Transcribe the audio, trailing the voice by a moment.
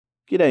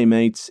G'day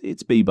mates,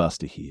 it's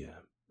Bee-Buster here.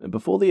 And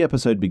before the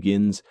episode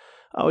begins,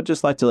 I would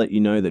just like to let you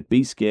know that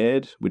Be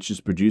Scared, which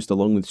is produced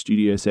along with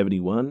Studio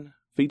 71,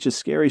 features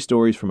scary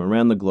stories from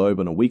around the globe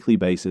on a weekly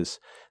basis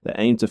that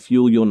aim to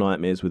fuel your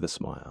nightmares with a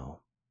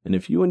smile. And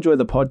if you enjoy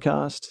the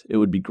podcast, it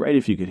would be great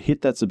if you could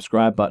hit that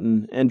subscribe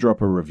button and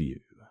drop a review.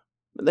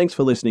 But thanks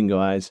for listening,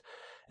 guys,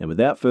 and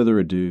without further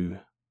ado,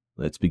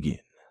 let's begin.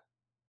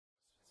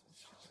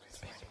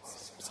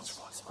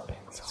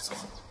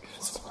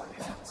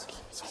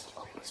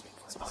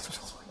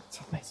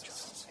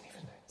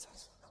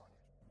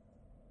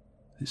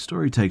 This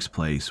story takes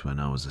place when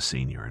I was a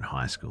senior in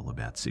high school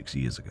about 6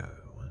 years ago.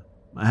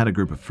 I had a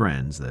group of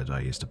friends that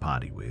I used to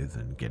party with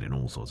and get in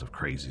all sorts of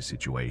crazy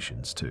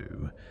situations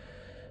too.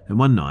 And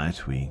one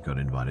night we got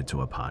invited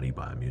to a party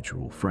by a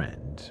mutual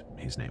friend.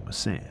 His name was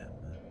Sam.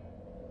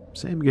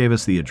 Sam gave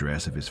us the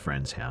address of his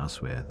friend's house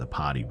where the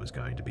party was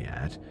going to be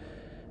at.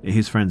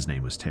 His friend's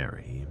name was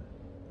Terry.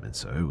 And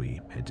so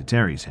we head to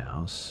Terry's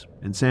house,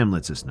 and Sam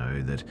lets us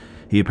know that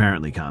he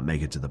apparently can't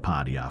make it to the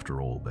party after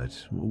all,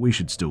 but we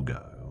should still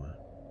go.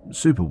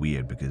 Super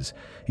weird because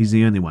he's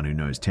the only one who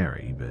knows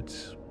Terry, but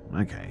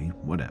okay,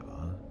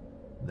 whatever.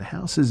 The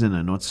house is in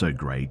a not so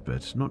great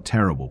but not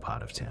terrible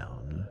part of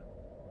town.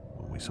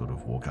 We sort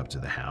of walk up to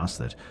the house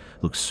that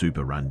looks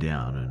super run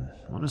down and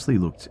honestly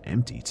looked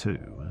empty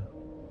too.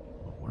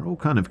 We're all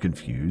kind of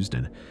confused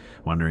and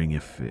wondering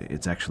if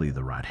it's actually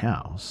the right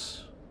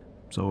house.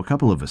 So a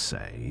couple of us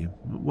say,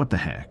 "What the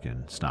heck?"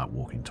 and start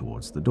walking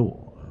towards the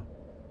door.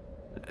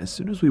 As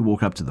soon as we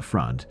walk up to the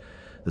front,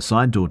 the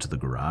side door to the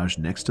garage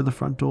next to the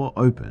front door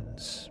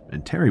opens,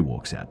 and Terry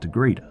walks out to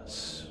greet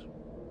us.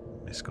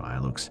 This guy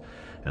looks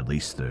at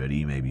least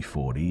 30, maybe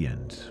 40,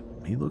 and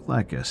he looked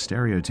like a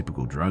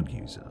stereotypical drug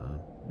user,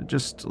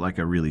 just like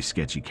a really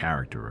sketchy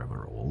character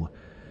overall.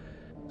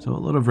 So a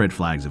lot of red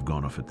flags have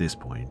gone off at this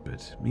point,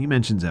 but he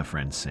mentions our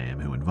friend Sam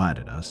who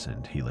invited us,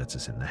 and he lets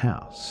us in the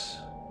house.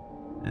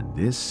 And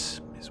this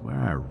is where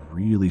I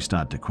really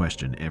start to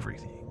question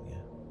everything.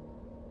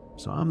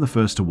 So I'm the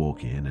first to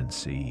walk in and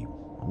see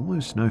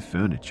almost no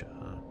furniture.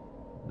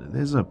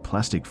 There's a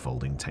plastic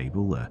folding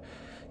table, a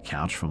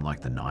couch from like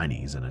the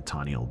 90s, and a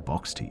tiny old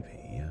box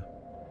TV.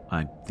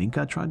 I think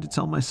I tried to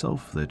tell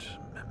myself that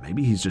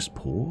maybe he's just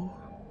poor.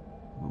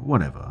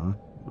 Whatever,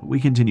 we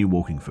continue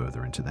walking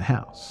further into the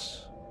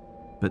house.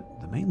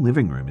 But the main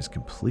living room is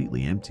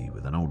completely empty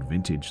with an old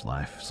vintage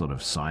life sort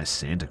of size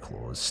Santa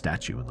Claus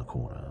statue in the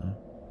corner.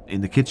 In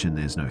the kitchen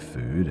there's no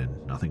food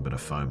and nothing but a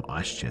foam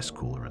ice chest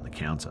cooler on the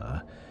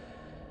counter.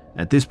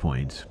 At this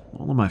point,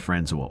 all of my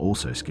friends who are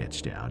also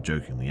sketched out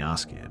jokingly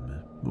ask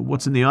him,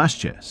 "What's in the ice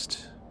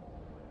chest?"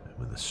 And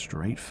with a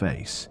straight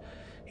face,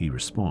 he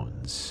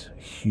responds,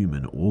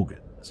 "Human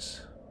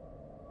organs."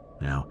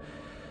 Now,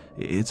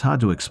 it's hard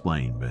to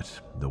explain,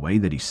 but the way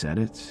that he said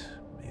it,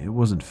 it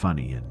wasn't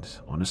funny, and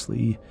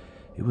honestly,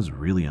 it was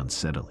really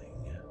unsettling.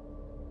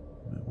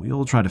 We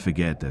all try to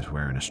forget that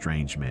we're in a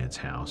strange man's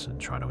house and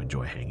try to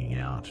enjoy hanging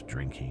out,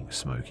 drinking,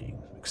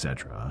 smoking,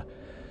 etc.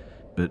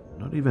 But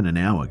not even an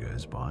hour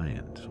goes by,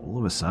 and all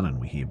of a sudden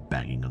we hear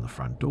banging on the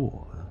front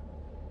door.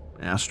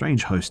 Our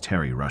strange host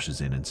Terry rushes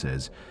in and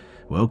says,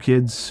 "Well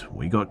kids,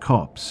 we got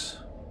cops."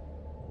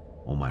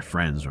 All my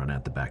friends run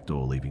out the back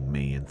door, leaving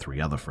me and 3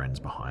 other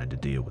friends behind to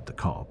deal with the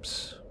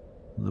cops.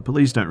 The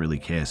police don't really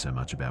care so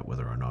much about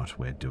whether or not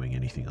we're doing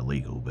anything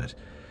illegal, but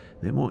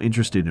they're more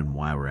interested in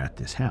why we're at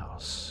this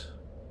house.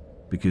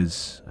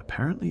 Because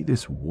apparently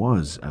this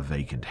was a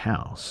vacant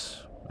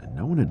house, and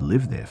no one had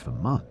lived there for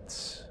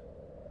months.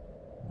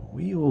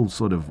 We all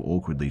sort of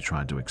awkwardly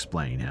tried to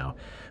explain how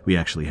we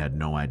actually had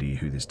no idea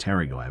who this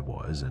Terry guy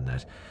was and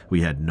that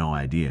we had no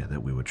idea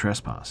that we were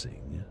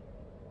trespassing.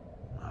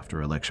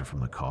 After a lecture from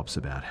the cops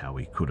about how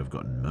we could have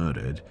gotten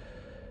murdered,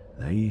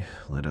 they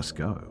let us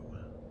go.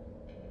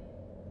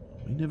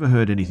 We never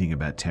heard anything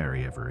about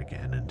Terry ever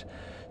again, and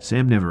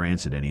Sam never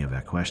answered any of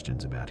our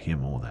questions about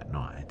him or that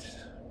night.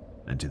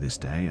 And to this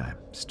day, I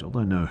still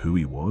don't know who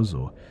he was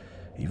or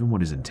even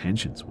what his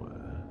intentions were.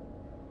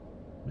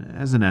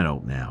 As an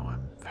adult now,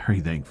 I'm very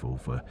thankful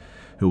for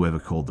whoever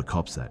called the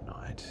cops that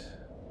night,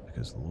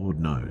 because Lord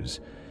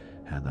knows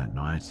how that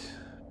night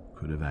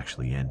could have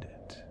actually ended.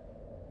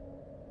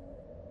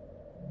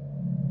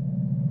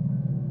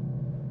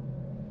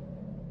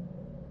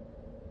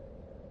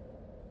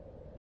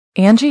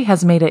 Angie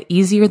has made it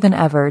easier than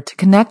ever to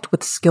connect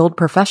with skilled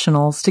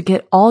professionals to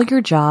get all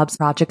your jobs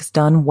projects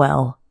done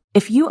well.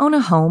 If you own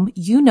a home,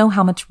 you know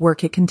how much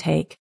work it can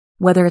take,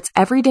 whether it's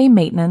everyday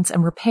maintenance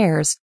and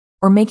repairs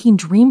or making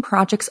dream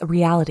projects a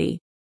reality.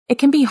 It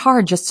can be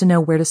hard just to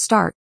know where to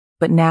start,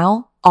 but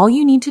now all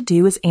you need to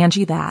do is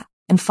Angie that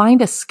and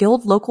find a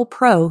skilled local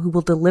pro who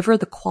will deliver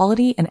the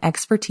quality and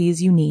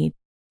expertise you need.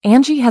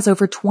 Angie has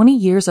over 20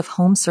 years of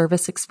home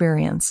service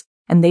experience,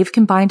 and they've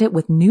combined it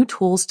with new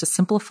tools to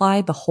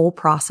simplify the whole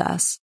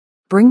process.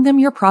 Bring them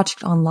your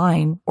project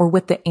online or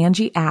with the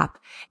Angie app,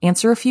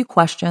 answer a few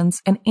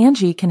questions, and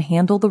Angie can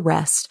handle the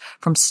rest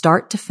from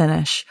start to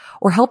finish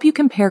or help you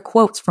compare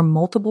quotes from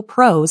multiple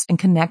pros and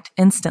connect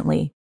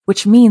instantly.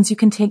 which means you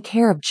can take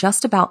care of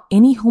just about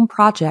any home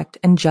project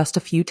in just a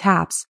few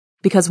taps.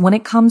 Because when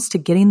it comes to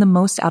getting the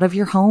most out of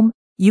your home,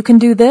 you can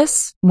do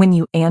this when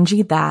you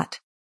Angie that.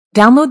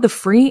 Download the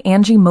free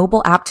Angie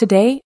mobile app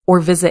today or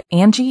visit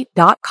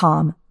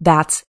Angie.com.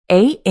 That's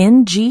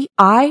ANGI.com.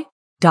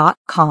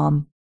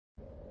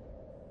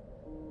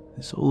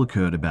 This all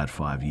occurred about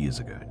 5 years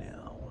ago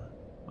now.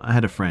 I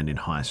had a friend in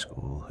high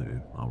school who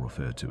I'll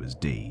refer to as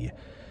D,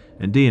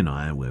 and D and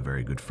I were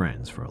very good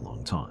friends for a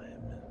long time.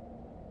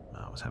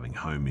 I was having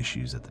home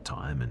issues at the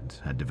time and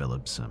had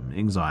developed some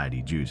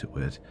anxiety due to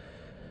it,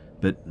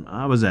 but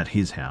I was at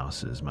his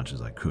house as much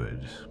as I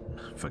could,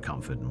 for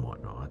comfort and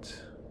whatnot.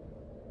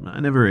 I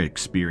never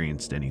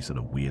experienced any sort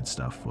of weird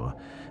stuff for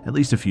at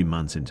least a few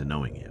months into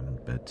knowing him,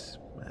 but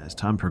as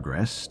time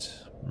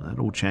progressed, that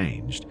all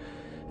changed,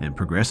 and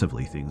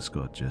progressively things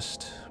got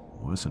just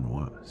worse and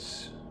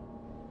worse.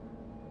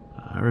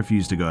 I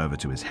refuse to go over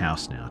to his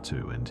house now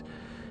too, and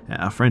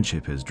our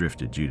friendship has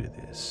drifted due to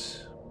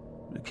this.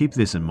 Keep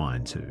this in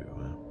mind too.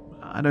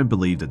 I don't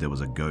believe that there was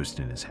a ghost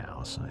in his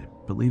house. I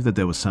believe that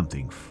there was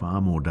something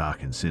far more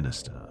dark and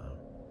sinister.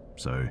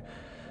 So,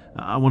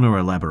 I want to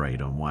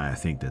elaborate on why I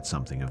think that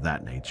something of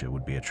that nature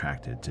would be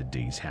attracted to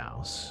Dee's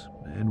house,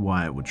 and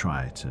why it would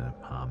try to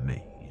harm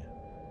me.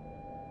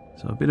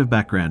 So a bit of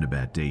background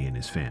about Dee and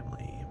his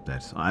family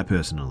that I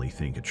personally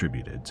think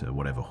attributed to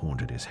whatever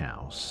haunted his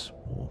house,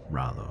 or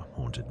rather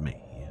haunted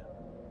me.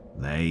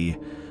 They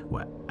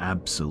were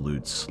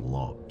absolute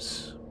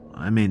slobs.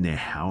 I mean, their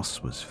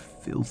house was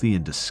filthy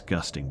and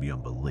disgusting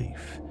beyond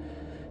belief.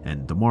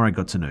 And the more I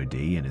got to know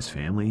Dee and his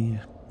family,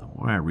 the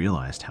more I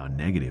realized how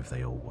negative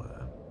they all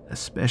were.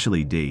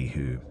 Especially Dee,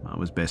 who I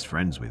was best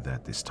friends with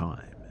at this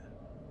time.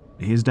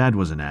 His dad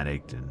was an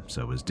addict, and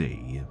so was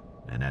Dee.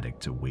 An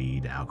addict to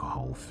weed,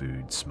 alcohol,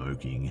 food,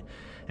 smoking,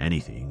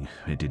 anything,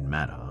 it didn't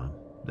matter.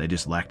 They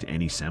just lacked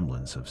any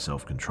semblance of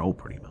self-control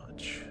pretty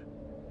much.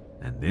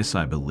 And this,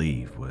 I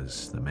believe,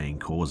 was the main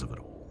cause of it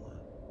all.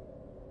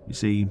 You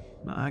see,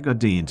 I got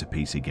Dee into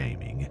PC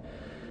gaming,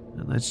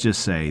 and let's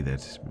just say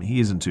that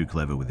he isn't too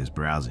clever with his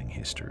browsing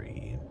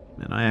history,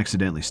 and I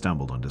accidentally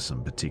stumbled onto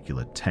some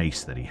particular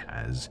taste that he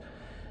has,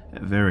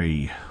 a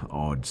very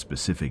odd,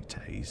 specific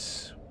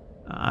taste.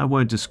 I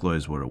won't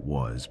disclose what it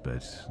was,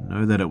 but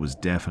know that it was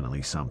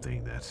definitely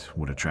something that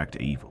would attract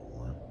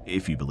evil,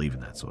 if you believe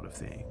in that sort of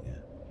thing.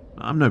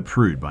 I'm no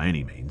prude by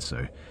any means,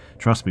 so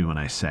trust me when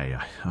I say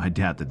I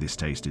doubt that this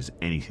taste is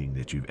anything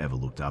that you've ever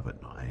looked up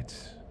at night.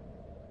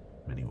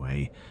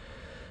 Anyway,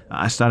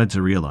 I started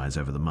to realize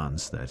over the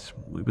months that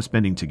we were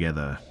spending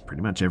together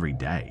pretty much every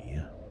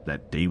day,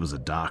 that Dee was a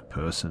dark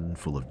person,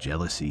 full of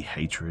jealousy,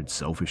 hatred,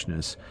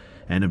 selfishness,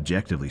 and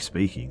objectively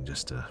speaking,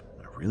 just a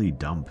really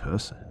dumb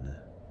person.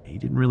 He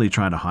didn't really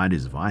try to hide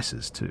his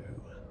vices too.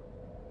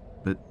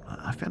 But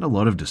I found a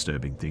lot of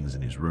disturbing things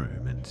in his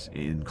room and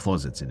in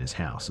closets in his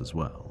house as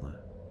well.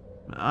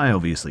 I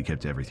obviously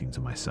kept everything to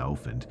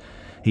myself, and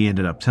he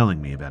ended up telling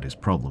me about his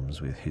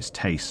problems with his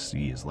tastes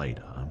years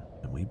later.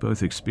 And we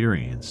both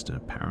experienced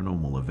a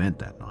paranormal event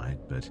that night,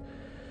 but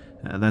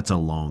that's a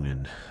long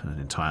and an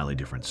entirely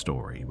different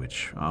story,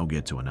 which I'll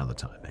get to another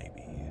time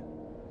maybe.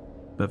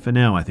 But for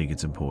now, I think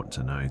it's important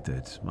to note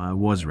that I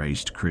was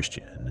raised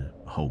Christian,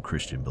 hold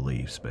Christian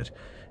beliefs, but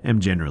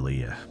am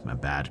generally a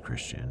bad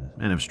Christian,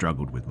 and have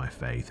struggled with my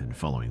faith and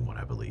following what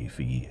I believe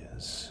for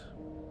years.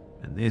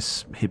 And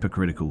this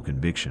hypocritical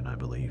conviction, I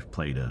believe,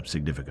 played a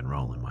significant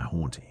role in my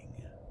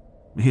haunting.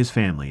 His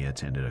family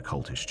attended a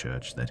cultish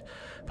church that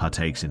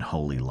partakes in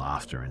holy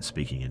laughter and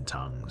speaking in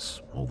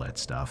tongues, all that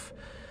stuff,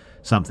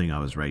 something I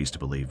was raised to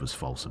believe was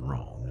false and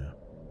wrong.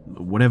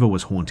 Whatever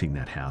was haunting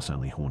that house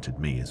only haunted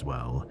me as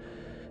well,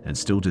 and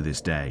still to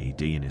this day,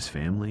 Dee and his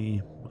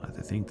family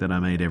either think that I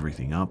made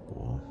everything up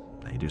or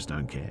they just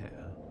don't care.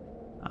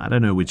 I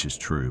don't know which is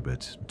true,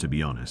 but to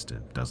be honest,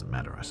 it doesn't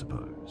matter, I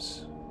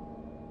suppose.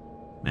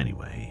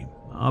 Anyway,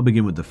 I'll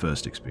begin with the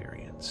first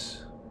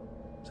experience.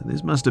 So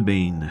this must have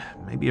been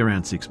maybe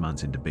around 6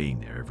 months into being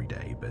there every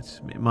day,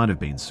 but it might have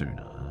been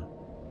sooner.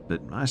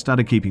 But I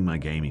started keeping my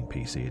gaming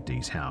PC at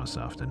Dee's house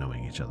after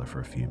knowing each other for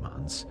a few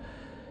months,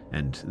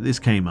 and this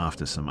came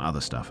after some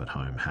other stuff at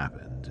home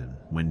happened, and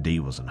when Dee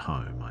wasn't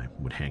home, I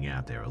would hang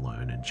out there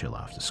alone and chill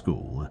after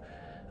school.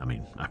 I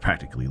mean, I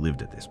practically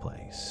lived at this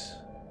place.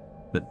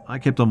 But I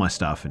kept all my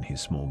stuff in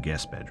his small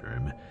guest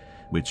bedroom,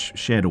 which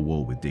shared a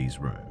wall with Dee's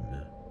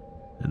room.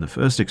 And the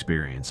first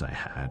experience I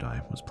had,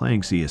 I was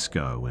playing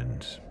CSGO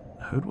and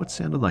heard what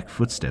sounded like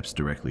footsteps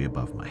directly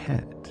above my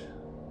head.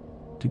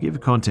 To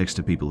give context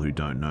to people who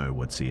don't know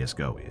what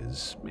CSGO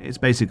is, it's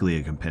basically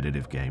a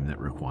competitive game that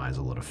requires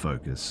a lot of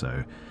focus,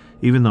 so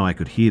even though I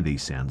could hear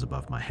these sounds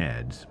above my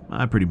head,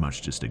 I pretty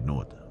much just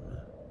ignored them.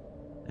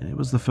 And it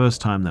was the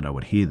first time that I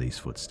would hear these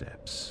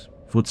footsteps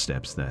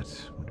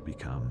that would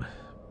become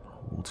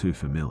all too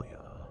familiar.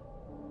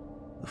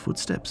 The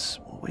footsteps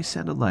always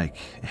sounded like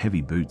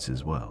heavy boots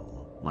as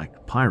well,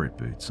 like pirate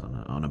boots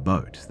on a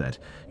boat that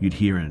you'd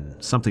hear in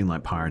something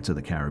like Pirates of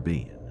the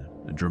Caribbean.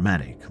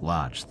 Dramatic,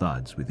 large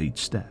thuds with each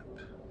step.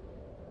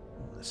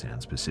 The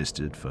sounds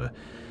persisted for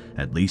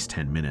at least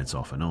 10 minutes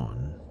off and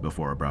on,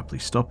 before abruptly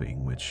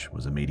stopping, which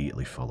was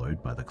immediately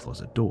followed by the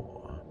closet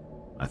door,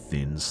 a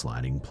thin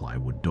sliding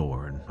plywood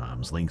door an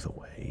arm's length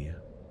away,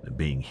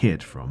 being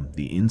hit from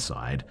the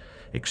inside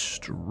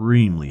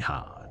extremely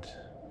hard.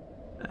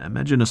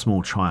 Imagine a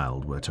small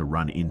child were to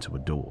run into a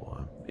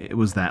door. It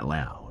was that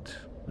loud.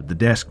 The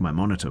desk my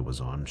monitor was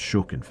on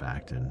shook, in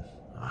fact, and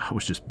I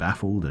was just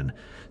baffled and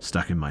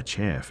stuck in my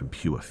chair from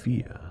pure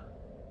fear.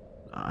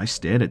 I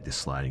stared at this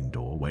sliding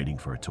door, waiting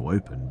for it to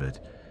open, but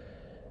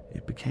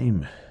it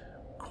became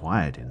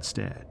quiet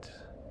instead.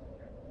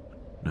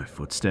 No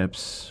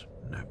footsteps,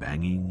 no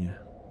banging,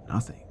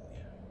 nothing.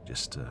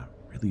 Just a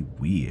really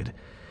weird,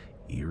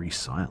 eerie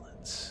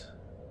silence.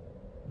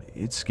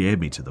 It scared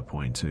me to the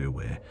point, too,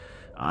 where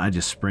I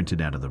just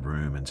sprinted out of the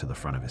room and to the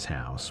front of his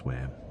house,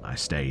 where I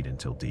stayed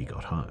until Dee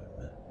got home.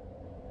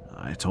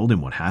 I told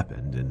him what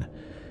happened, and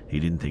he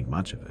didn't think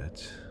much of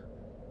it.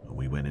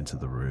 We went into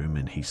the room,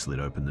 and he slid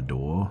open the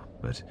door,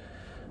 but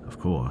of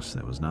course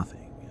there was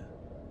nothing.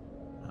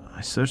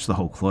 I searched the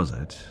whole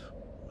closet.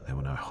 There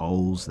were no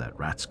holes that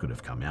rats could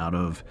have come out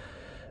of,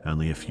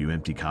 only a few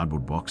empty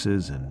cardboard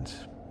boxes, and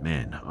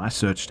man, I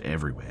searched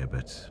everywhere,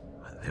 but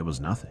there was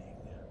nothing.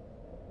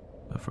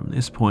 But from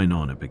this point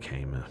on, it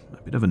became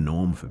a bit of a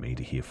norm for me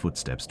to hear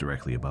footsteps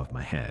directly above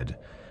my head,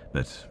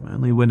 but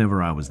only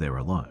whenever I was there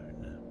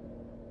alone.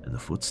 And the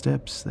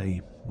footsteps,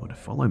 they would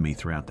follow me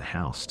throughout the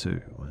house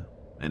too.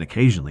 And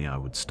occasionally I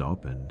would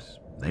stop, and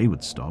they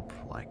would stop,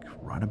 like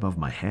right above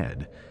my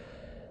head.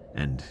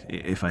 And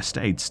if I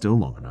stayed still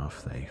long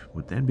enough, they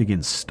would then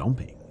begin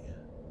stomping.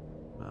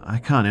 I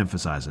can't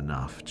emphasize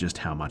enough just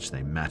how much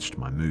they matched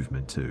my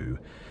movement too.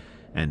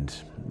 And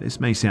this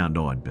may sound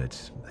odd,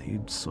 but they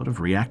sort of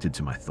reacted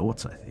to my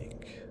thoughts, I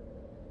think.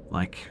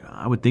 Like,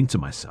 I would think to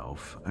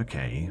myself,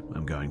 okay,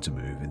 I'm going to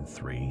move in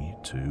 3,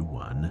 2,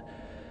 1.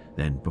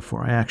 Then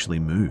before I actually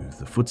move,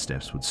 the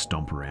footsteps would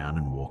stomp around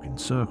and walk in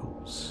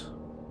circles.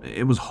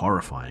 It was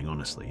horrifying,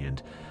 honestly,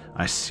 and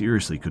I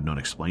seriously could not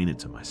explain it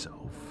to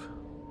myself.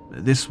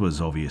 This was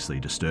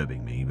obviously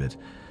disturbing me, but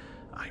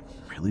I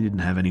really didn't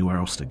have anywhere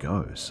else to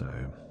go, so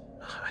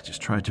I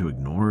just tried to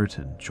ignore it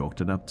and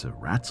chalked it up to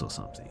rats or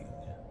something.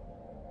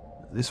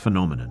 This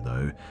phenomenon,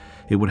 though,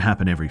 it would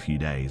happen every few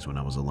days when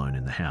I was alone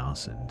in the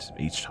house, and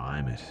each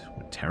time it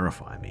would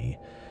terrify me,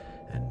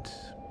 and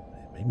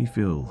it made me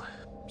feel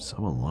so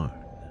alone.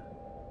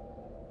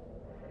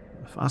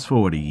 Fast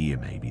forward a year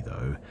maybe,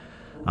 though.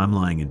 I'm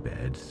lying in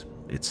bed.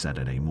 It's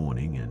Saturday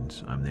morning, and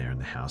I'm there in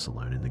the house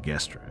alone in the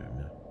guest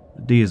room.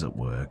 Dee is at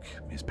work,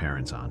 his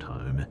parents aren't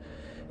home.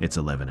 It's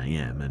 11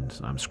 a.m. and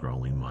I'm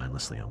scrolling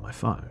mindlessly on my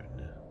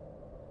phone.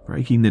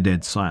 Breaking the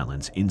dead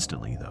silence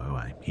instantly, though,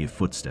 I hear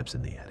footsteps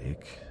in the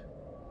attic.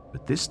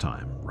 But this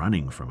time,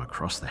 running from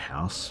across the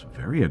house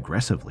very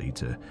aggressively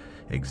to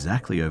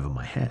exactly over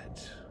my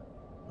head.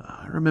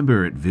 I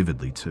remember it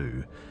vividly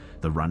too.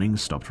 The running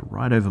stopped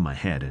right over my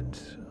head, and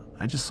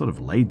I just sort of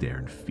laid there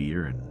in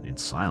fear and in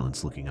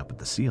silence looking up at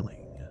the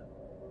ceiling.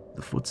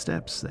 The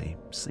footsteps, they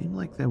seemed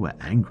like they were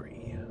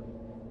angry.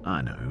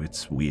 I know,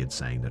 it's weird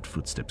saying that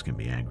footsteps can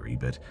be angry,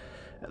 but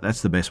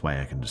that's the best way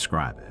I can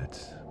describe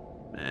it.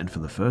 And for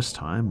the first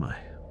time, I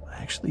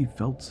actually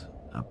felt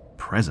a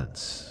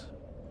presence.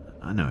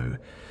 I know,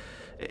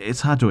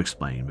 it's hard to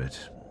explain, but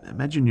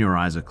imagine your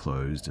eyes are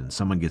closed and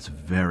someone gets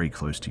very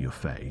close to your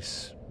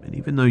face, and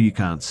even though you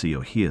can't see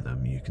or hear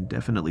them, you can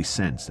definitely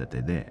sense that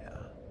they're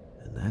there.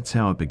 And that's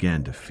how it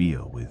began to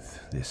feel with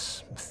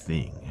this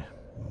thing,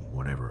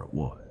 whatever it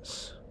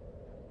was.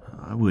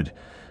 I would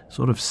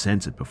sort of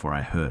sense it before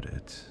I heard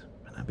it,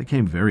 and I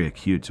became very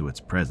acute to its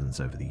presence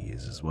over the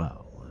years as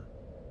well.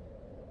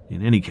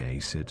 In any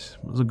case, it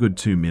was a good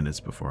 2 minutes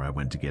before I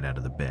went to get out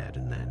of the bed,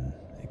 and then,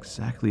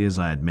 exactly as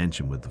I had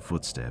mentioned with the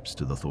footsteps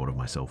to the thought of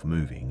myself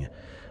moving,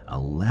 a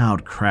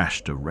loud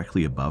crash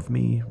directly above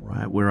me,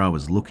 right where I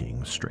was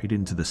looking, straight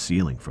into the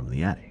ceiling from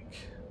the attic.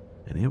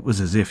 And it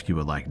was as if you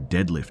were like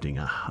deadlifting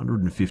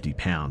 150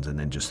 pounds and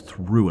then just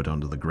threw it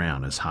onto the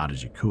ground as hard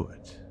as you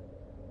could.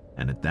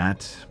 And at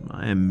that,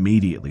 I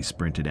immediately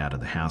sprinted out of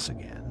the house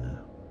again.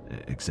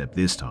 Except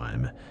this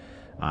time,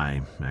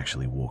 I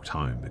actually walked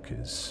home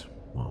because,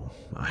 well,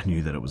 I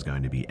knew that it was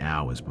going to be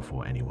hours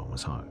before anyone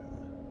was home.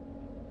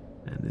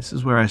 And this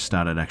is where I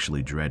started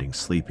actually dreading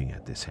sleeping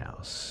at this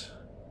house.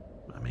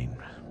 I mean,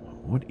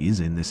 what is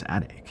in this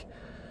attic?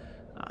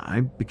 I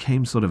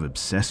became sort of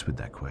obsessed with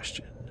that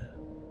question.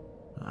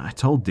 I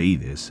told Dee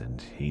this,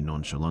 and he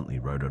nonchalantly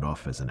wrote it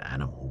off as an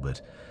animal,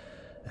 but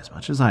as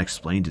much as I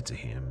explained it to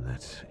him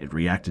that it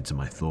reacted to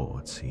my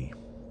thoughts, he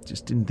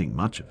just didn't think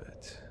much of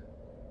it.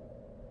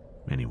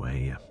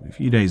 Anyway, a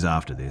few days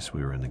after this,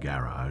 we were in the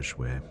garage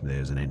where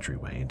there's an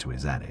entryway into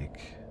his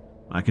attic.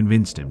 I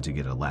convinced him to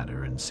get a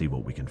ladder and see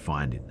what we can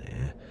find in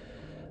there.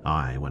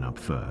 I went up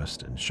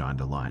first and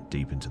shined a light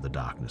deep into the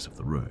darkness of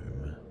the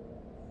room.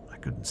 I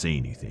couldn't see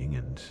anything,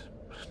 and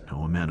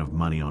no amount of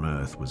money on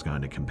earth was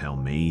going to compel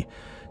me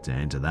to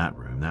enter that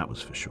room, that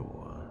was for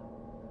sure.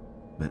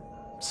 But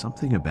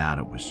something about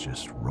it was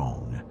just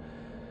wrong.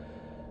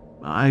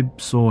 I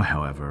saw,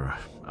 however,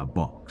 a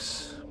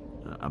box,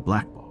 a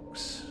black box.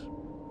 box.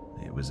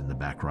 It was in the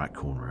back right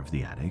corner of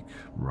the attic,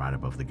 right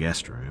above the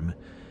guest room,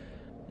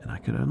 and I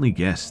could only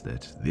guess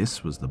that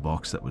this was the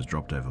box that was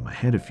dropped over my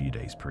head a few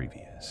days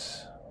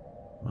previous.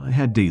 I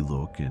had Dee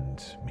look,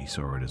 and he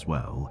saw it as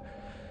well.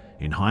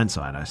 In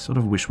hindsight, I sort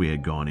of wish we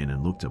had gone in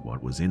and looked at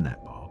what was in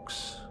that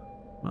box.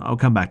 I'll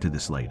come back to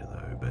this later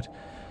though, but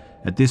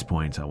at this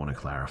point I want to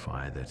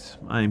clarify that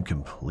I am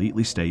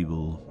completely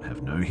stable,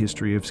 have no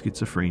history of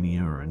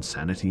schizophrenia or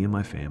insanity in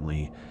my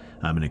family.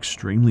 I'm an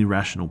extremely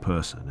rational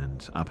person,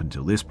 and up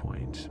until this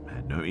point,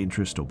 had no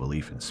interest or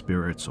belief in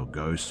spirits or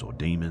ghosts or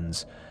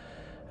demons.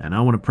 And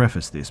I want to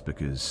preface this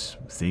because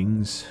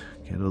things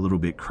get a little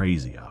bit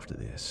crazy after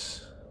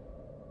this.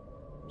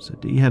 So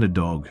Dee had a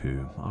dog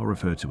who I'll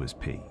refer to as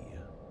P.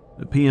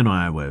 P and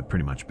I were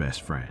pretty much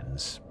best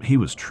friends. He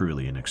was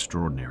truly an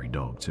extraordinary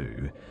dog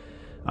too.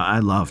 I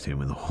loved him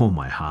with all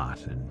my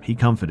heart, and he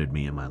comforted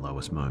me in my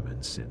lowest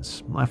moments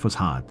since life was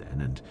hard then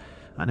and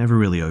I never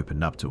really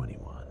opened up to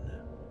anyone.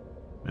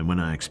 And when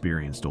I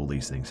experienced all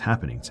these things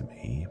happening to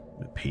me,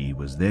 P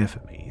was there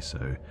for me,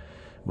 so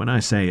when I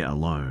say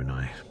alone,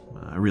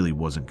 I really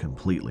wasn't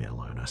completely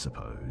alone, I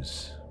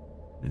suppose.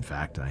 In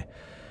fact, I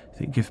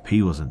think if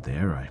P wasn't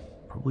there, I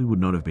probably would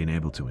not have been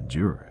able to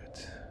endure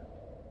it.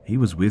 He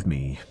was with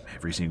me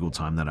every single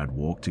time that I'd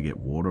walk to get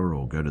water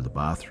or go to the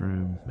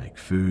bathroom, make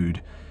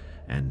food,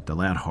 and the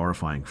loud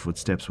horrifying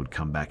footsteps would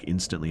come back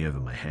instantly over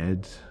my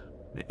head.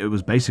 It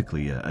was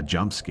basically a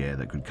jump scare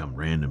that could come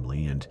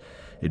randomly, and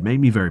it made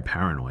me very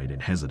paranoid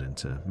and hesitant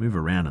to move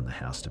around in the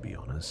house, to be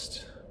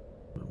honest.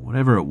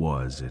 Whatever it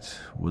was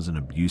an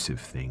abusive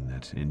thing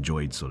that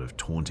enjoyed sort of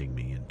taunting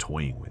me and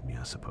toying with me,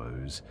 I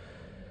suppose.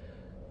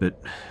 But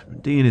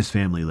Dee and his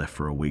family left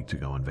for a week to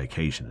go on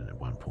vacation at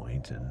one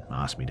point and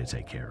asked me to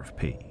take care of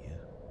P.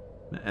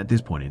 At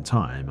this point in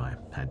time, I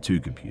had 2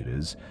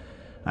 computers.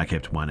 I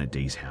kept one at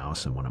Dee's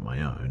house and one at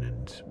my own,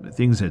 and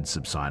things had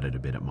subsided a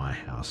bit at my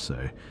house,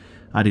 so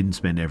I didn't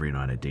spend every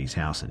night at Dee's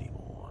house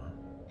anymore.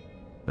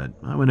 But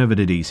I went over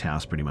to Dee's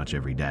house pretty much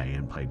every day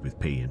and played with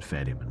P and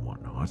fed him and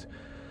whatnot.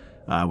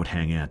 I would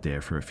hang out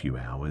there for a few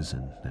hours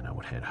and then I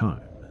would head home.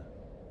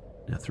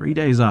 Now, 3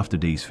 days after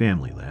Dee's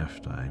family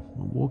left, I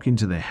walk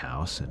into their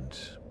house and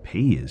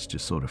P is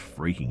just sort of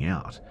freaking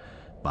out,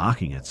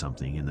 barking at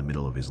something in the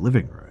middle of his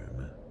living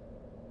room.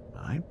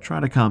 I try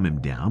to calm him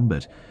down,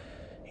 but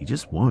he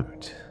just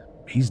won't.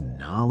 He's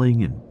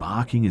gnarling and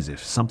barking as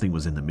if something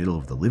was in the middle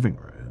of the living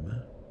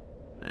room.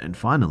 And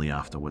finally,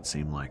 after what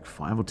seemed like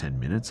 5 or 10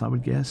 minutes, I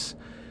would guess,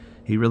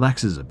 he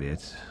relaxes a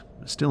bit,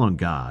 still on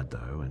guard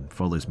though, and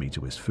follows me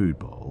to his food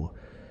bowl,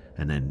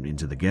 and then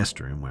into the guest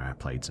room where I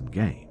played some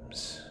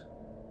games.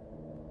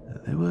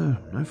 There were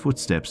no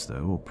footsteps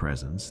though, or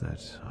presence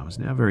that I was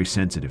now very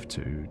sensitive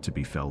to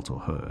be felt or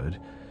heard,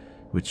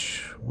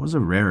 which was a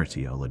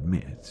rarity, I'll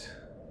admit.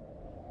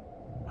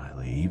 I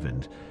leave,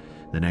 and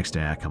the next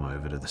day I come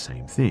over to the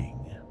same thing.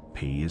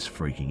 P is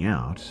freaking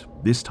out,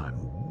 this time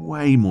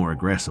way more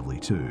aggressively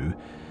too.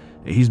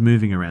 He's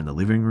moving around the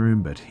living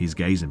room, but his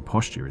gaze and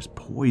posture is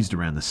poised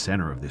around the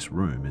center of this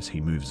room as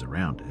he moves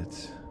around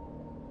it.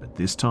 But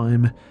this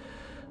time,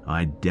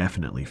 I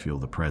definitely feel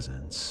the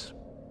presence.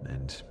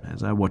 And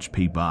as I watch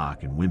P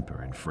bark and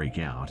whimper and freak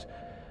out,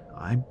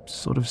 I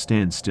sort of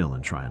stand still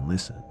and try and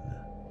listen.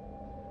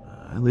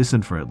 I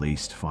listened for at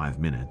least 5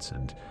 minutes,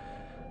 and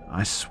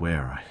I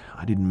swear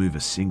I didn't move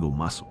a single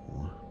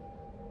muscle.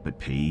 But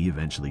P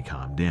eventually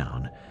calmed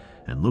down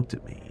and looked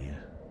at me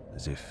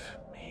as if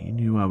he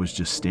knew I was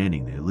just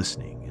standing there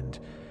listening, and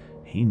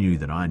he knew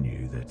that I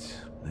knew that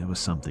there was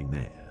something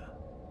there.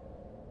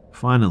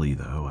 Finally,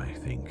 though, I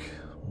think,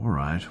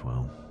 alright,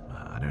 well,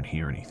 I don't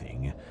hear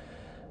anything.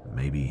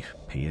 Maybe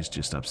P is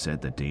just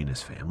upset that Dee and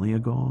his family are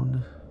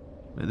gone.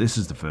 This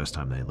is the first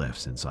time they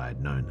left since I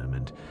had known them,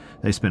 and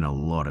they spent a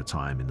lot of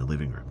time in the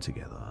living room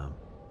together.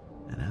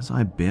 And as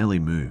I barely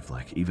moved,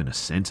 like even a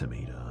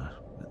centimeter,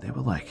 there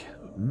were like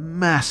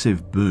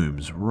massive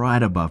booms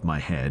right above my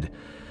head.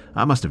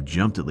 I must have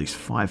jumped at least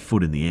 5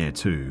 foot in the air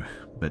too,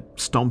 but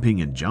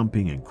stomping and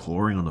jumping and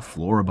clawing on the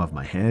floor above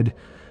my head,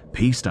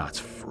 P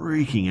starts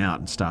freaking out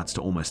and starts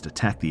to almost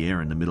attack the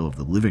air in the middle of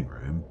the living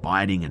room,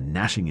 biting and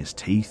gnashing his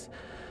teeth.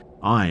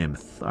 I am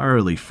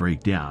thoroughly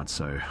freaked out,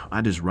 so I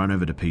just run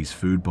over to P's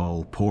food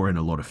bowl, pour in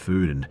a lot of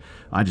food, and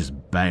I just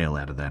bail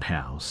out of that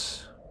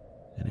house.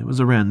 And it was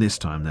around this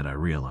time that I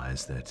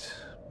realized that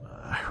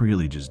I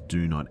really just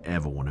do not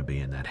ever want to be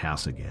in that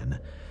house again,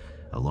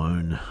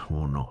 alone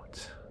or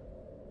not.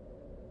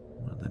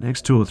 The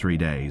next 2 or 3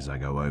 days I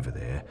go over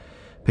there.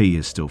 P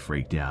is still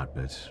freaked out,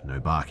 but no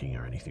barking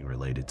or anything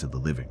related to the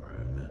living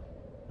room,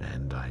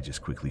 and I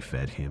just quickly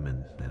fed him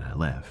and then I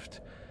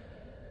left.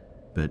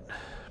 But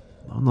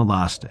on the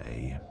last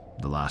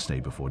day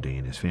before Dee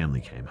and his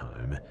family came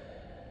home,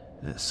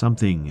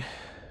 something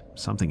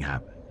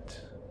happened.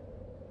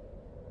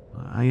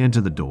 I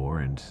enter the door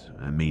and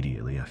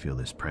immediately I feel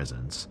this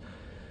presence.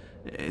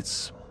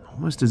 It's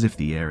almost as if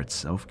the air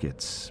itself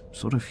gets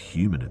sort of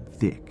humid and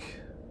thick.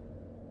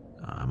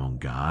 I'm on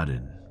guard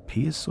and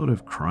P is sort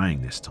of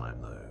crying this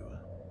time though.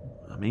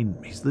 I mean,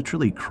 he's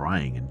literally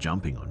crying and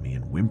jumping on me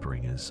and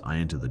whimpering as I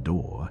enter the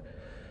door.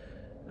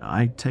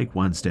 I take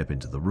one step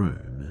into the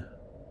room,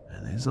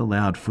 and there's a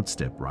loud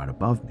footstep right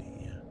above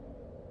me.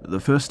 The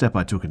first step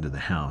I took into the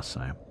house,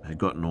 I had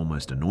gotten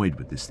almost annoyed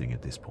with this thing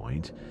at this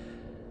point.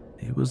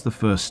 It was the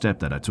first step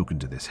that I took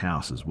into this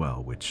house as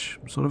well, which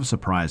sort of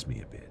surprised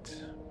me a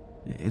bit.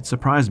 It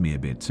surprised me a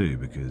bit too,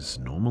 because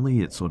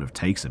normally it sort of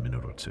takes a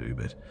minute or two,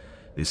 but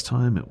this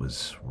time it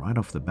was right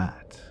off the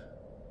bat.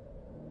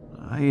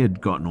 I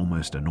had gotten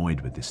almost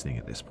annoyed with this thing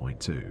at this point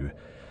too.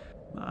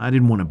 I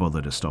didn't want to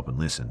bother to stop and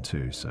listen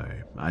too, so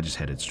I just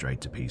headed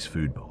straight to P's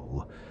food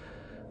bowl.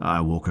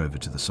 I walk over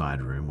to the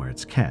side room where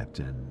it's kept,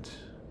 and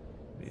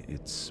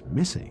it's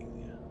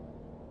missing.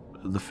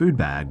 The food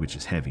bag, which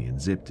is heavy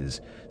and zipped, is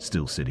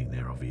still sitting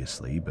there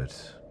obviously, but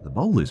the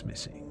bowl is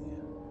missing.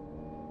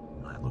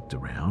 I looked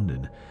around,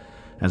 and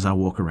as I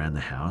walk around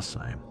the house,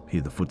 I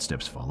hear the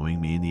footsteps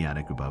following me in the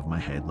attic above my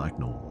head like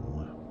normal.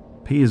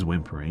 P is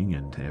whimpering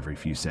and every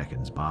few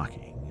seconds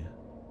barking.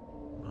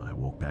 I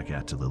walk back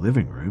out to the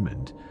living room,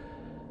 and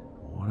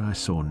what I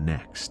saw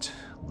next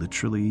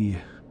literally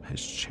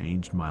has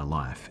changed my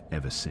life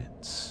ever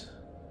since.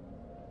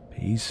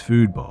 P's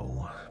food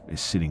bowl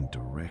is sitting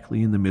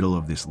directly in the middle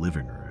of this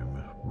living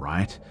room,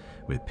 right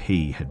where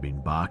P had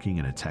been barking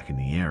and attacking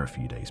the air a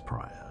few days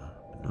prior.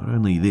 Not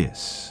only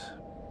this,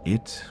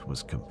 it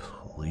was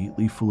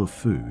completely full of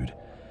food.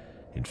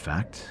 In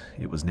fact,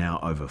 it was now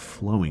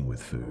overflowing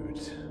with food,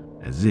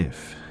 as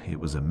if it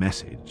was a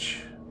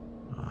message.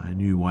 I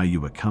knew why you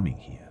were coming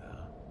here.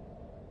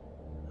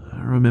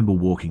 I remember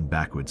walking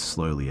backwards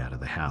slowly out of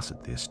the house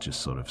at this,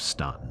 just sort of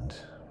stunned.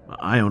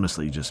 I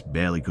honestly just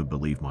barely could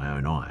believe my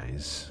own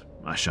eyes.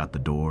 I shut the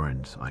door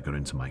and I got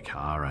into my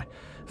car. I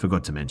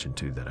forgot to mention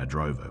too that I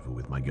drove over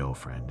with my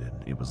girlfriend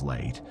and it was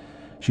late.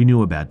 She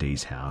knew about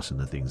Dee's house and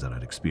the things that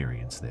I'd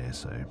experienced there,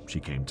 so she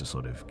came to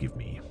sort of give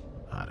me,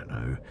 I don't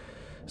know,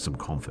 some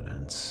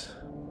confidence.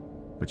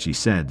 But she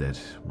said that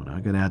when I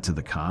got out to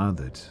the car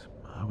that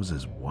I was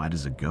as white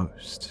as a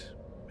ghost,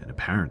 and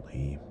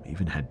apparently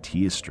even had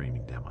tears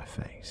streaming down my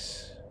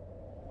face.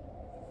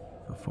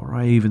 Before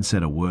I even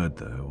said a word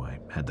though, I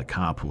had the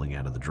car pulling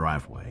out of the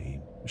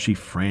driveway. She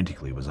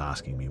frantically was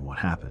asking me what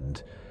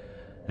happened,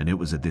 and it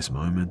was at this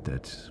moment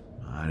that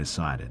I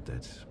decided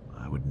that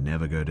I would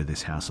never go to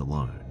this house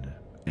alone,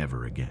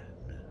 ever again.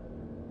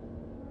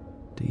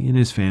 Dee and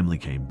his family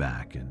came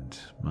back, and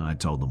I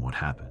told them what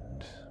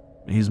happened.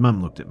 His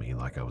mum looked at me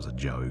like I was a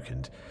joke,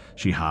 and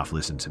she half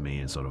listened to me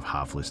and sort of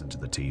half listened to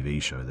the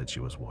TV show that she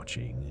was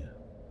watching.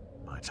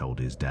 I told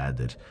his dad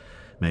that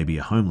maybe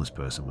a homeless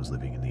person was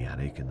living in the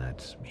attic and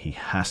that he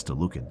has to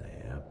look in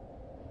there.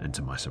 And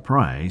to my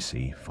surprise,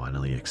 he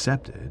finally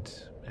accepted,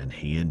 and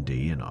he and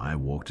Dee and I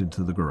walked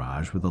into the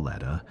garage with a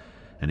ladder,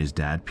 and his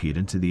dad peered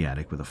into the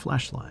attic with a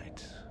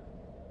flashlight.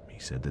 He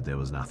said that there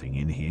was nothing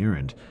in here,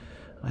 and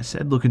I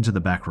said, look into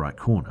the back right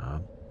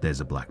corner,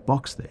 there's a black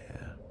box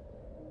there.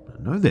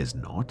 No, there's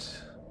not.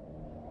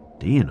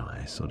 Dee and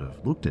I sort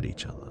of looked at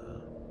each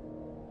other,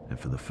 and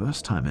for the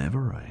first time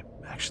ever, I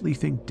actually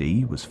think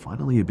Dee was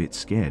finally a bit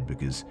scared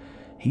because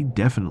he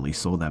definitely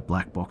saw that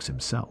black box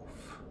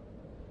himself.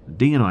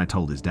 Dee and I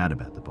told his dad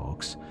about the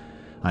box.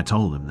 I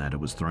told him that it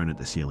was thrown at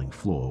the ceiling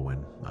floor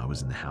when I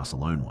was in the house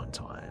alone one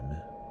time,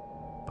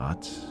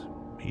 but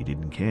he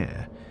didn't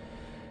care.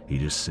 He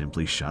just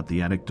simply shut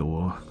the attic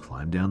door,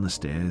 climbed down the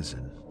stairs,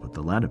 and put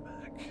the ladder back.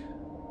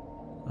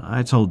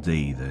 I told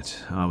Dee that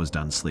I was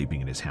done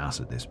sleeping at his house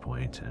at this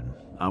point, and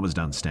I was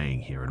done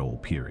staying here at all,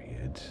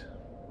 period.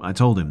 I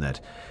told him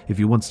that if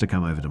he wants to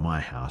come over to my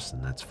house,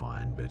 then that's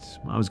fine, but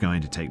I was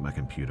going to take my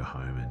computer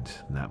home, and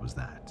that was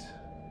that.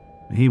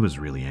 He was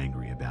really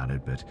angry about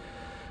it, but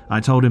I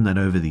told him that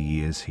over the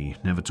years he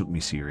never took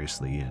me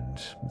seriously, and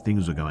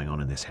things were going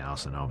on in this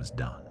house, and I was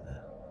done.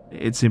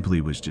 It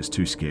simply was just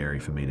too scary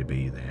for me to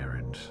be there,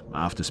 and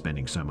after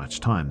spending so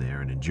much time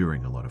there and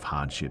enduring a lot of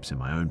hardships in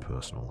my own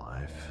personal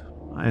life,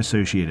 I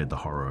associated the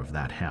horror of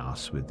that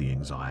house with the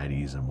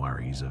anxieties and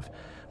worries of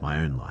my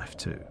own life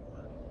too.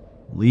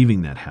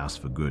 Leaving that house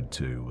for good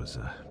too was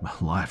a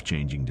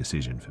life-changing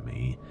decision for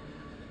me.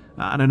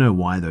 I don't know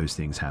why those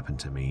things happened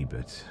to me,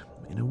 but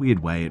in a weird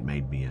way it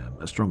made me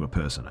a stronger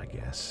person, I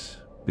guess,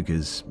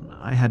 because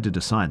I had to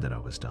decide that I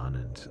was done,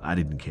 and I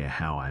didn't care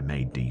how I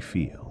made Dee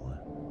feel.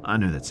 I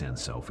know that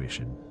sounds selfish,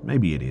 and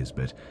maybe it is,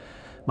 but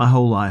my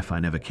whole life I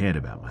never cared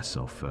about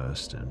myself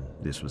first, and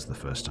this was the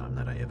first time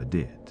that I ever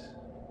did.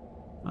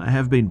 I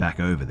have been back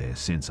over there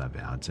since I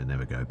vowed to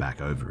never go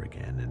back over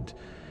again, and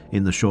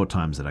in the short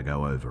times that I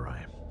go over,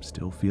 I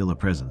still feel a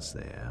presence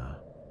there.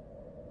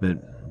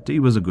 But Dee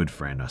was a good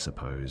friend, I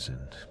suppose,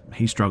 and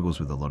he struggles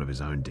with a lot of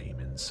his own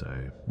demons, so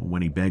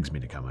when he begs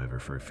me to come over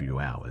for a few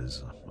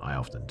hours, I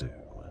often do.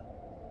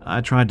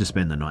 I tried to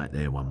spend the night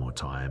there one more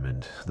time,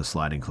 and the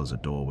sliding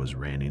closet door was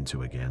ran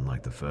into again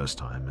like the first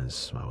time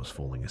as I was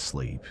falling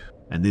asleep,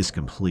 and this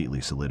completely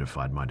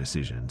solidified my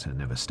decision to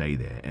never stay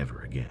there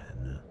ever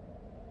again.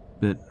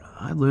 But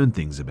I learned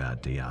things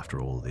about Dee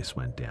after all this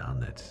went down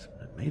that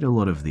made a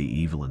lot of the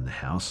evil in the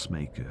house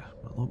make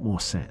a lot more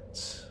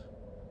sense.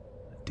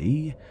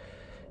 OCD,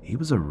 he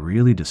was a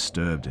really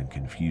disturbed and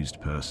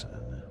confused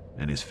person,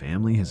 and his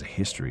family has a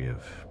history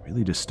of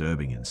really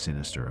disturbing and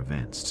sinister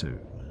events too.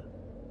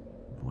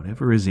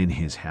 Whatever is in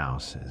his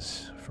house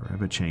has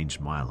forever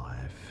changed my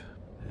life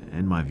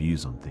and my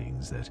views on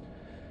things that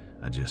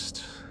are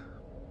just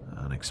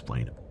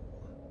unexplainable.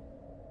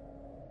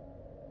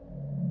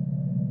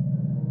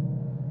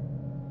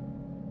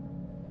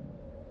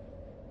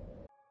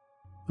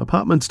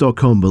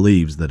 Apartments.com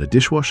believes that a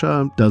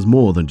dishwasher does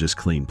more than just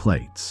clean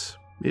plates.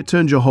 It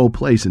turns your whole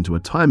place into a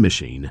time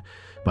machine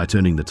by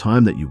turning the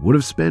time that you would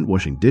have spent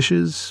washing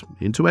dishes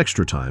into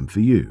extra time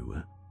for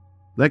you.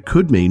 That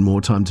could mean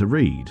more time to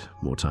read,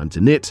 more time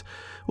to knit,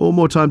 or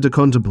more time to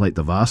contemplate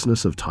the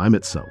vastness of time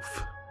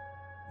itself.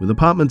 With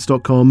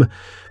Apartments.com,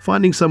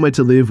 finding somewhere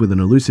to live with an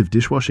elusive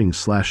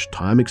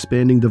dishwashing/time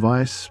expanding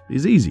device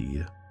is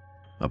easy.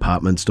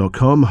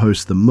 Apartments.com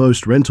hosts the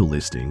most rental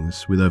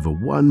listings with over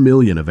 1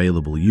 million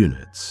available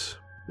units.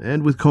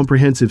 And with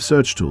comprehensive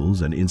search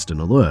tools and instant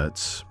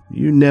alerts,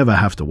 you never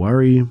have to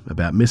worry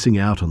about missing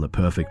out on the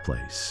perfect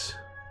place.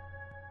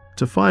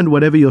 To find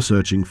whatever you're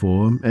searching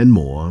for and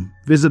more,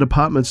 visit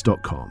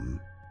Apartments.com,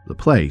 the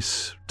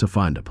place to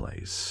find a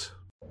place.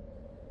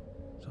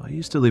 So I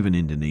used to live in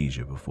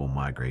Indonesia before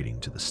migrating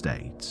to the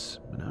States,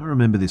 and I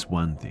remember this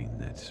one thing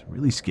that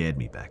really scared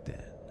me back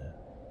then.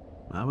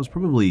 I was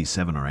probably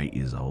 7 or 8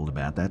 years old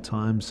about that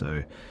time,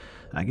 so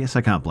I guess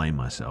I can't blame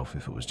myself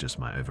if it was just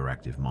my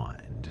overactive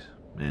mind,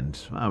 and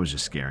I was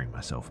just scaring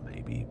myself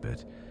maybe,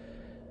 but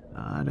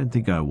I don't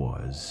think I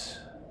was.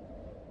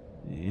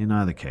 In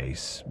either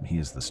case,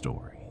 here's the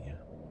story.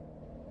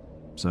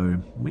 So,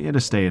 we had a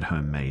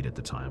stay-at-home maid at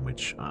the time,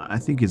 which I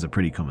think is a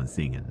pretty common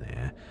thing in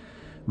there.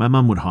 My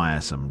mum would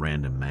hire some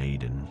random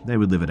maid, and they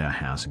would live at our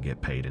house and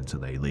get paid until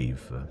they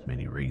leave for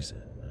any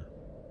reason.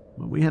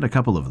 We had a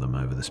couple of them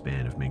over the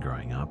span of me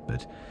growing up,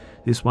 but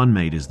this one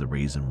maid is the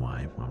reason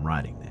why I'm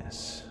writing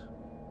this.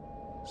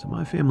 So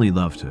my family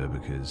loved her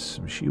because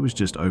she was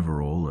just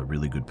overall a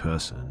really good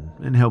person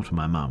and helped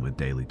my mum with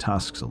daily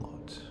tasks a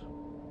lot.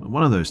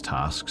 One of those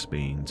tasks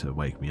being to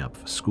wake me up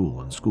for school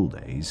on school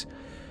days,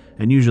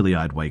 and usually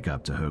I'd wake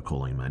up to her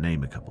calling my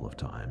name a couple of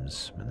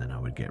times, and then I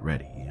would get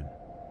ready.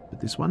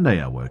 But this one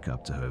day I woke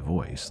up to her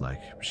voice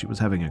like she was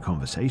having a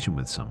conversation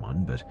with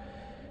someone, but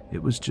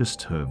it was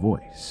just her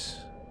voice.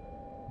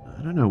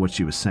 I don't know what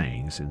she was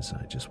saying since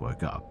I just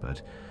woke up,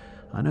 but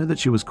I know that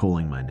she was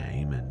calling my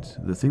name, and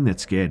the thing that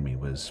scared me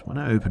was when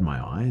I opened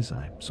my eyes,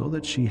 I saw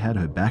that she had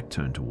her back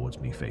turned towards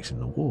me facing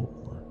the wall.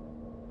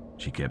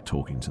 She kept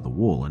talking to the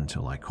wall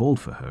until I called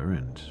for her,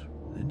 and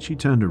then she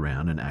turned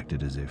around and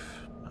acted as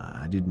if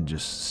I didn't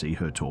just see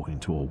her talking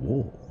to a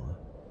wall.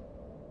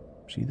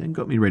 She then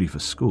got me ready for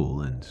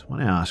school, and when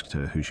I asked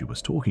her who she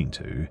was talking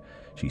to,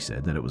 she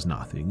said that it was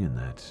nothing and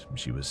that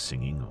she was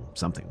singing or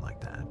something like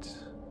that.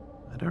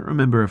 I don't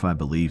remember if I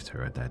believed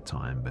her at that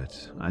time,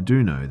 but I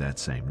do know that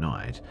same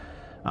night,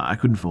 I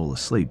couldn't fall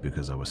asleep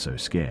because I was so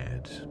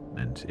scared,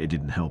 and it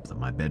didn't help that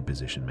my bed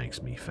position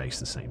makes me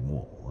face the same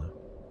wall.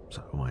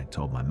 So I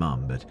told my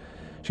mum, but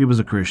she was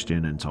a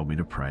Christian and told me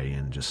to pray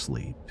and just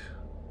sleep.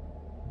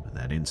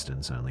 That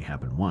instance only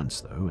happened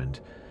once though, and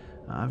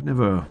I've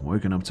never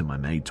woken up to my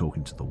maid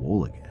talking to the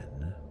wall again.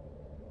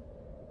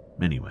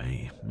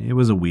 Anyway, it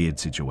was a weird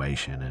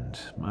situation, and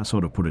I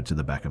sort of put it to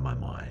the back of my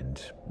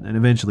mind, and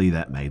eventually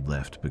that maid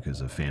left because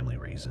of family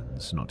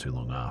reasons not too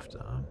long after,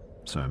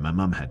 so my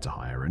mum had to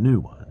hire a new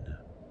one.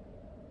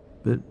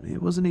 But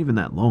it wasn't even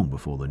that long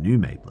before the new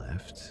maid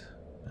left,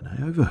 and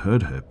I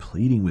overheard her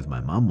pleading with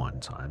my mum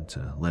one time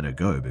to let her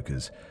go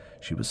because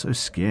she was so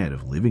scared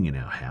of living in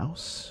our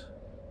house.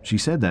 She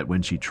said that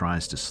when she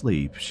tries to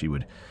sleep, she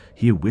would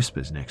hear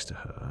whispers next to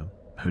her.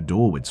 Her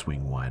door would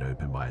swing wide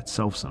open by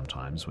itself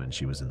sometimes when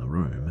she was in the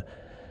room,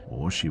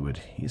 or she would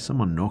hear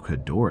someone knock her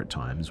door at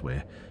times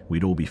where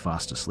we'd all be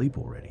fast asleep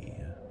already.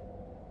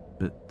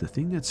 But the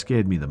thing that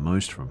scared me the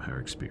most from her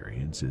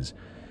experience is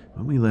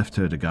when we left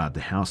her to guard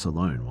the house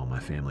alone while my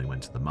family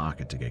went to the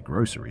market to get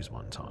groceries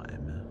one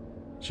time.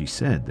 She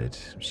said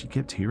that she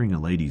kept hearing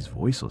a lady's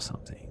voice or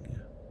something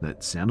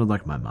that sounded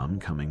like my mum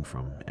coming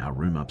from our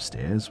room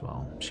upstairs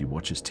while she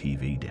watches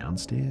TV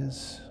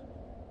downstairs.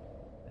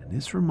 And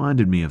this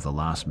reminded me of the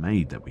last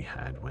maid that we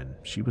had when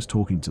she was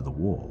talking to the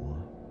wall,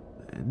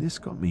 and this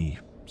got me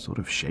sort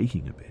of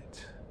shaking a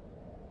bit.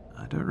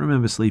 I don't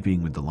remember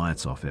sleeping with the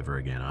lights off ever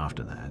again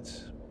after that.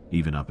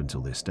 Even up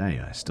until this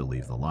day, I still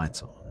leave the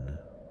lights on.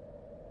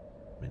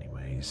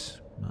 Anyways,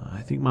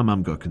 I think my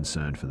mum got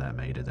concerned for that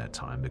maid at that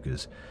time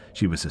because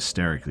she was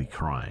hysterically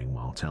crying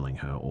while telling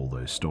her all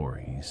those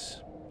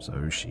stories,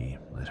 so she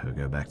let her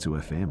go back to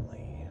her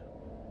family.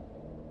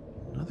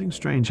 Nothing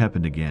strange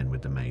happened again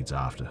with the maids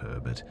after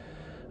her, but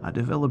I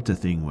developed a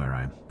thing where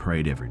I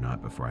prayed every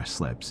night before I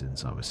slept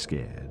since I was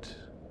scared.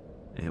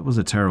 It was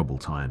a terrible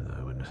time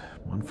though, and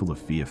one full of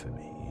fear for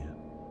me.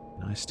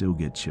 I still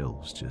get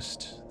chills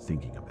just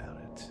thinking about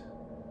it.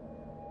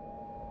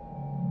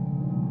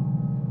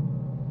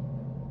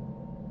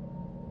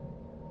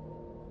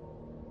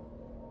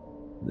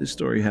 This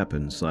story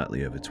happened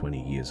slightly over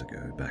 20 years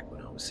ago, back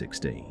when I was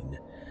 16.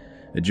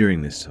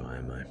 During this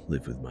time, I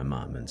lived with my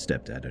mum and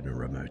stepdad in a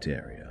remote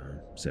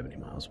area, 70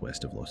 miles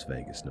west of Las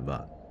Vegas,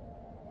 Nevada.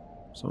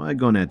 So I had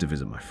gone out to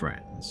visit my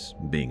friends,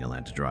 being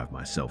allowed to drive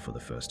myself for the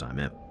first time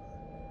ever.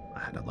 I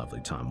had a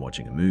lovely time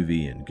watching a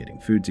movie and getting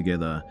food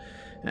together,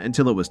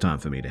 until it was time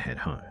for me to head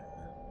home.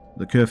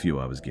 The curfew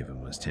I was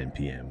given was 10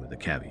 p.m. with a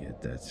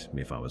caveat that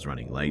if I was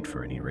running late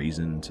for any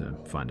reason, to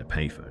find a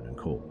payphone and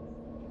call.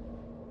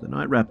 The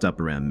night wrapped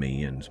up around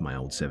me and my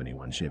old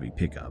 71 Chevy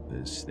pickup,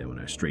 as there were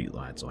no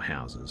streetlights or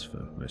houses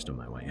for most of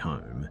my way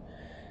home.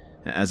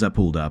 As I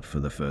pulled up for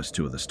the first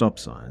two of the stop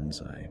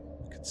signs, I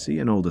could see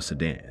an older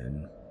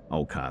sedan.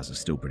 Old cars are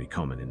still pretty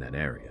common in that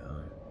area.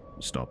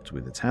 Stopped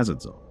with its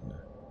hazards on.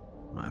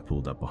 I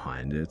pulled up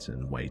behind it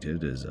and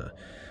waited as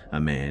a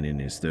man in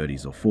his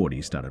 30s or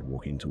 40s started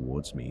walking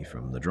towards me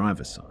from the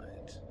driver's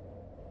side.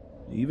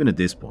 Even at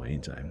this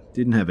point, I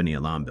didn't have any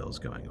alarm bells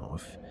going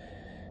off.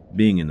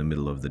 Being in the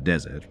middle of the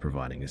desert,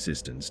 providing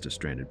assistance to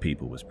stranded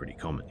people was pretty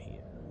common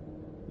here.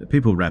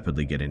 People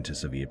rapidly get into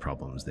severe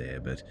problems there,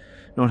 but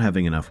not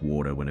having enough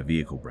water when a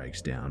vehicle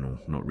breaks down or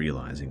not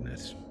realizing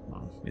that,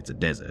 well, it's a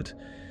desert,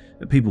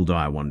 people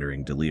die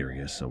wandering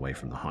delirious away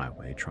from the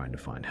highway trying to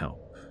find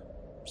help.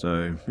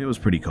 So it was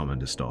pretty common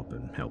to stop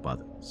and help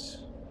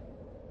others.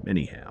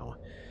 Anyhow,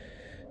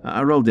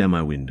 I rolled down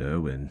my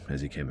window and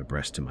as he came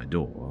abreast to my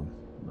door,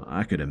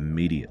 I could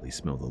immediately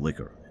smell the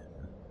liquor on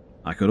him.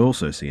 I could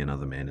also see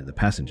another man in the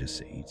passenger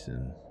seat,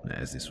 and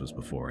as this was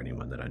before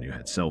anyone that I knew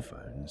had cell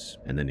phones,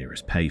 and the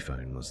nearest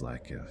payphone was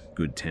like a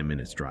good 10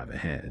 minutes drive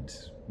ahead,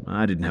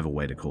 I didn't have a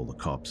way to call the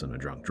cops on a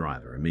drunk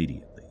driver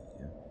immediately.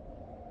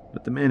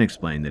 But the man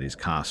explained that his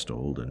car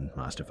stalled and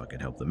asked if I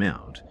could help them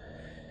out.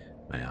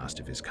 I asked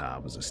if his car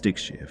was a stick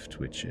shift,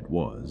 which it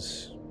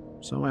was,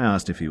 so I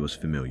asked if he was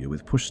familiar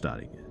with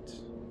push-starting it.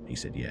 He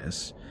said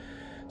yes,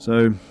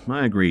 so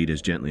I agreed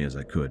as gently as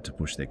I could to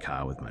push their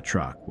car with my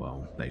truck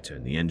while they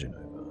turned the engine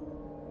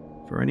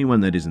over. For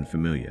anyone that isn't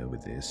familiar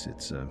with this,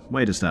 it's a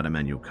way to start a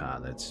manual car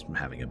that's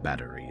having a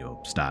battery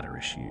or starter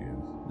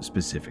issue,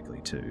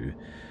 specifically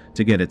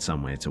to get it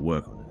somewhere to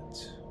work on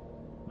it.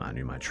 I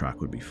knew my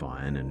truck would be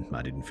fine, and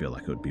I didn't feel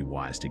like it would be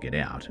wise to get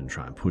out and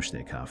try and push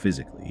their car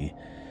physically.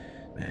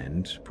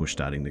 And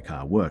push-starting the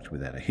car worked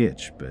without a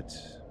hitch, but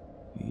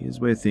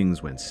here's where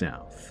things went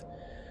south.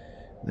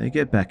 They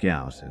get back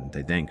out and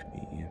they thank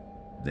me.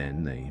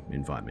 Then they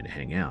invite me to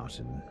hang out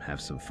and have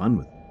some fun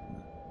with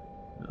them.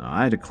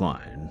 I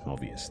decline,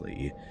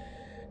 obviously.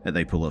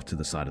 They pull off to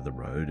the side of the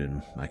road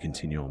and I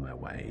continue on my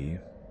way,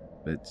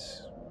 but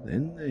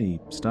then they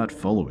start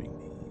following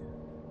me.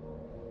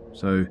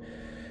 So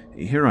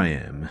here I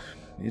am.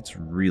 It's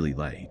really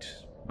late.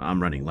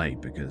 I'm running late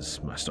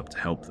because I stopped to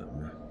help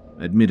them.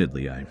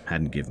 Admittedly, I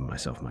hadn't given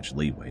myself much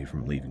leeway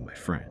from leaving my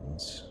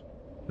friends,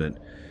 but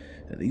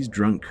these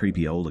drunk,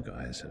 creepy older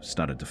guys have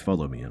started to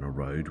follow me on a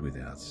road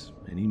without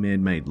any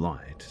man-made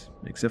light,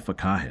 except for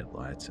car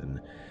headlights, and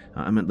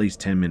I'm at least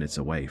 10 minutes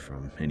away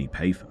from any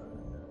payphone.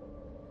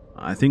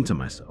 I think to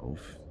myself,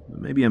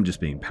 maybe I'm just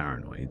being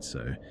paranoid,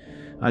 so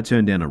I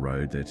turned down a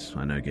road that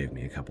I know gave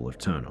me a couple of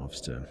turn-offs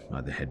to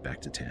either head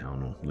back to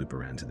town or loop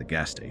around to the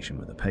gas station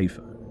with a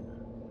payphone.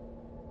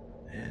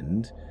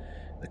 And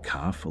the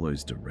car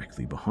follows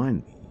directly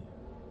behind me.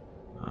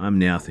 I'm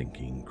now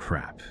thinking,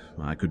 crap,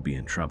 I could be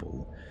in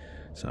trouble,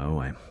 so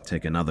I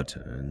take another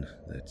turn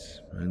that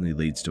only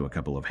leads to a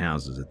couple of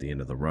houses at the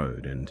end of the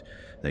road, and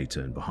they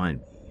turn behind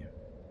me.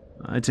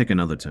 I take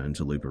another turn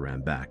to loop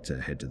around back to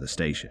head to the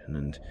station,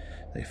 and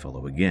they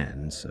follow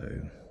again, so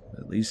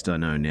at least I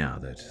know now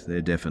that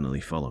they're definitely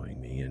following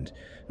me and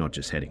not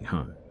just heading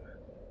home.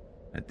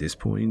 At this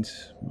point,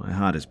 my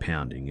heart is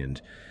pounding,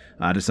 and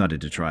I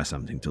decided to try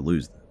something to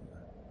lose them.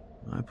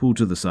 I pull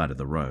to the side of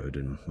the road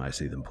and I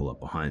see them pull up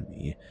behind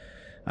me.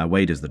 I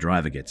wait as the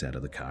driver gets out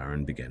of the car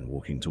and began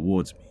walking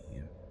towards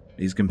me.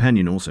 His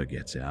companion also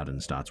gets out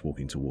and starts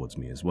walking towards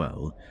me as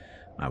well.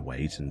 I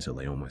wait until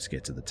they almost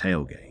get to the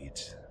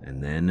tailgate,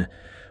 and then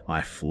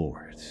I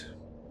floor it.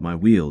 My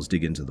wheels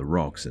dig into the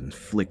rocks and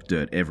flick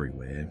dirt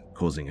everywhere,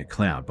 causing a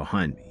cloud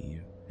behind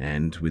me,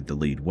 and with the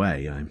lead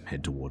way, I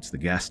head towards the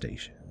gas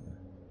station.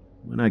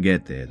 When I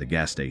get there, the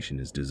gas station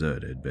is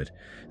deserted, but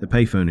the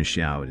payphone is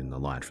showered in the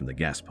light from the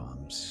gas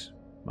pumps.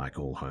 I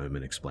call home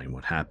and explain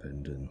what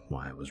happened and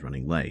why I was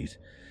running late.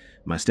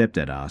 My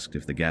stepdad asked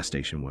if the gas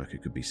station worker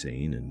could be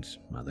seen, and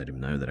I let him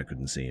know that I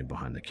couldn't see him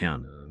behind the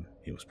counter.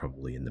 He was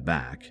probably in the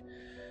back.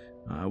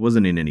 I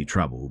wasn't in any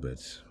trouble, but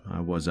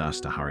I was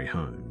asked to hurry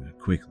home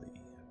quickly.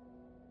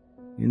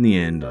 In the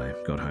end, I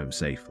got home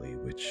safely,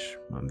 which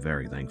I'm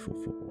very thankful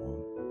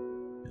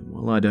for. And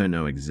while I don't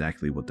know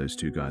exactly what those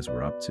two guys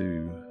were up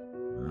to,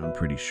 I'm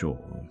pretty sure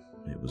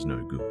it was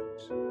no good.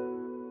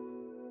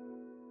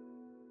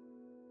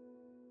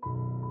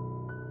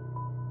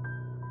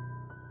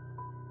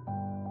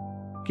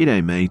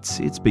 G'day mates,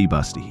 it's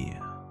B-Buster here.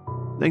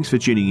 Thanks for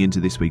tuning in to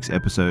this week's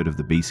episode of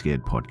the Be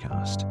Scared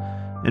podcast.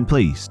 And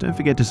please, don't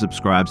forget to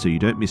subscribe so you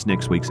don't miss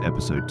next week's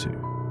episode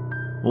too.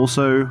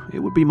 Also, it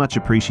would be much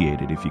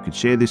appreciated if you could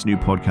share this new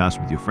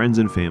podcast with your friends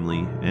and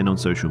family and on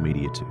social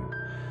media too.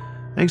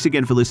 Thanks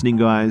again for listening,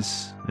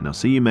 guys, and I'll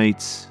see you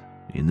mates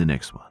in the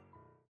next one.